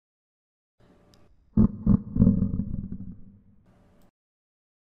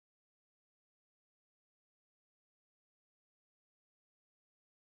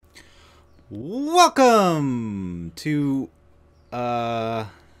Welcome to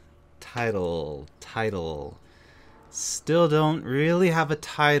title. Still don't really have a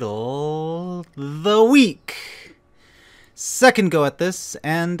title. The week. Second go at this,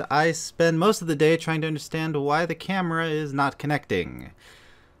 and I spend most of the day trying to understand why the camera is not connecting.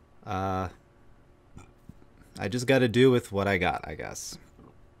 I just gotta do with what I got, I guess.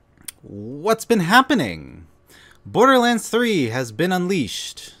 What's been happening? Borderlands 3 has been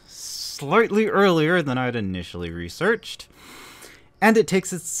unleashed slightly earlier than I'd initially researched, and it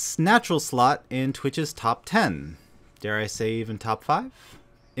takes its natural slot in Twitch's top 10. Dare I say even top 5?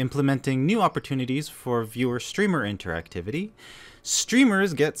 Implementing new opportunities for viewer-streamer interactivity.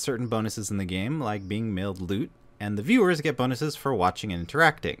 Streamers get certain bonuses in the game, like being mailed loot, and the viewers get bonuses for watching and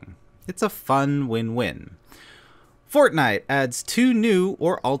interacting. It's a fun win-win. Fortnite adds 2 new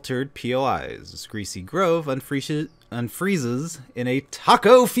or altered POIs. Greasy Grove unfreezes in a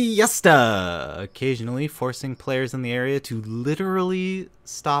taco fiesta, occasionally forcing players in the area to literally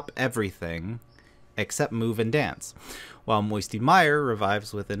stop everything except move and dance, while Moisty Mire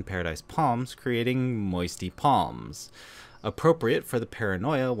revives within Paradise Palms, creating Moisty Palms. Appropriate for the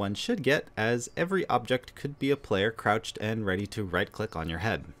paranoia one should get, as every object could be a player crouched and ready to right-click on your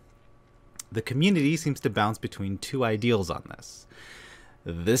head. The community seems to bounce between two ideals on this.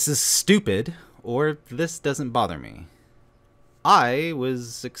 This is stupid, or this doesn't bother me. I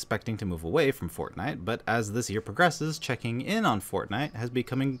was expecting to move away from Fortnite, but as this year progresses, checking in on Fortnite has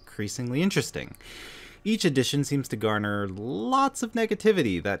become increasingly interesting. Each edition seems to garner lots of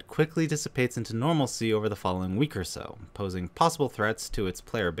negativity that quickly dissipates into normalcy over the following week or so, posing possible threats to its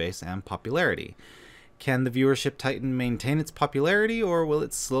player base and popularity. Can the viewership titan maintain its popularity, or will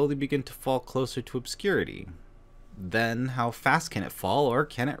it slowly begin to fall closer to obscurity? Then, how fast can it fall, or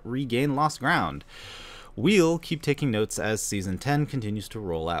can it regain lost ground? We'll keep taking notes as Season 10 continues to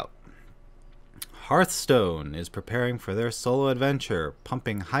roll out. Hearthstone is preparing for their solo adventure,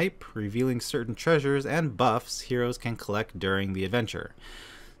 pumping hype, revealing certain treasures and buffs heroes can collect during the adventure.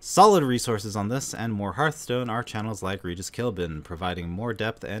 Solid resources on this and more Hearthstone are channels like Regis Kilbin, providing more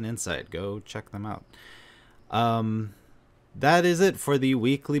depth and insight. Go check them out. That is it for the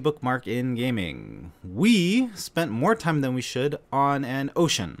weekly bookmark in gaming. We spent more time than we should on an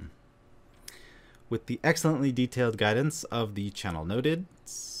ocean. With the excellently detailed guidance of the channel noted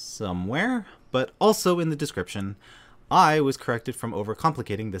somewhere, but also in the description, I was corrected from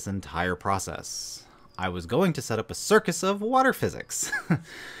overcomplicating this entire process. I was going to set up a circus of water physics.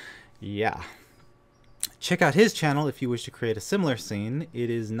 Yeah. Check out his channel if you wish to create a similar scene.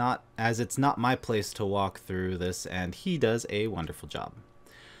 It's not my place to walk through this, and he does a wonderful job.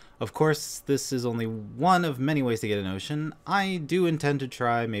 Of course, this is only one of many ways to get an ocean. I do intend to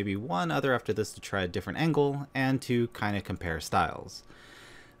try maybe one other after this to try a different angle and to kind of compare styles.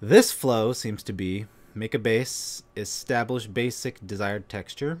 This flow seems to be make a base, establish basic desired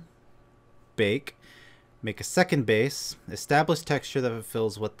texture, bake, make a second base, establish texture that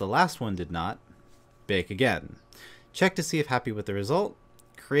fulfills what the last one did not, bake again. Check to see if happy with the result,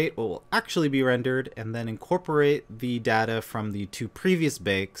 create what will actually be rendered, and then incorporate the data from the 2 previous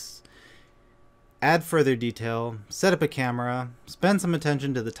bakes, add further detail, set up a camera, spend some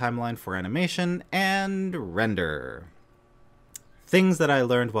attention to the timeline for animation, and render. Things that I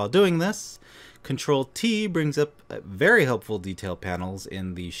learned while doing this: Control-T brings up very helpful detail panels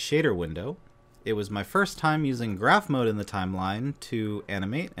in the shader window. It was my first time using graph mode in the timeline to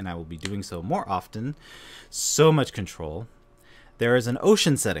animate, and I will be doing so more often. So much control. There is an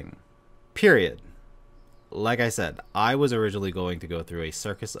ocean setting, period. Like I said, I was originally going to go through a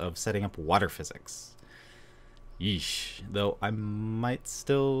circus of setting up water physics. Yeesh, though I might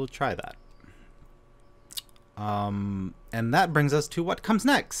still try that. And that brings us to what comes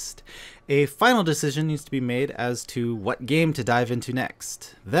next. A final decision needs to be made as to what game to dive into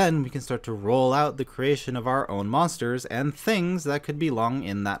next. Then we can start to roll out the creation of our own monsters and things that could belong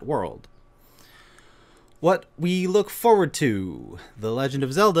in that world. What we look forward to. The Legend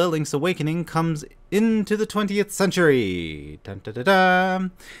of Zelda: Link's Awakening comes into the 20th century. Dun, dun, dun,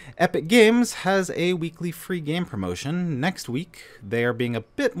 dun. Epic Games has a weekly free game promotion. Next week, they are being a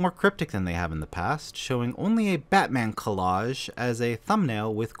bit more cryptic than they have in the past, showing only a Batman collage as a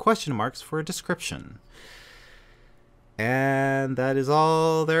thumbnail with question marks for a description. And that is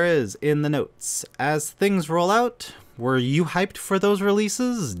all there is in the notes. As things roll out, were you hyped for those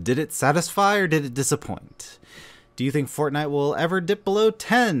releases? Did it satisfy or did it disappoint? Do you think Fortnite will ever dip below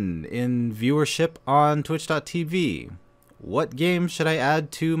 10 in viewership on twitch.tv? What games should I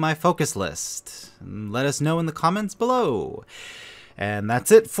add to my focus list? Let us know in the comments below. And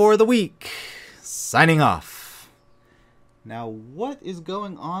that's it for the week. Signing off. Now, what is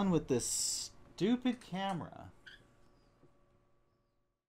going on with this stupid camera?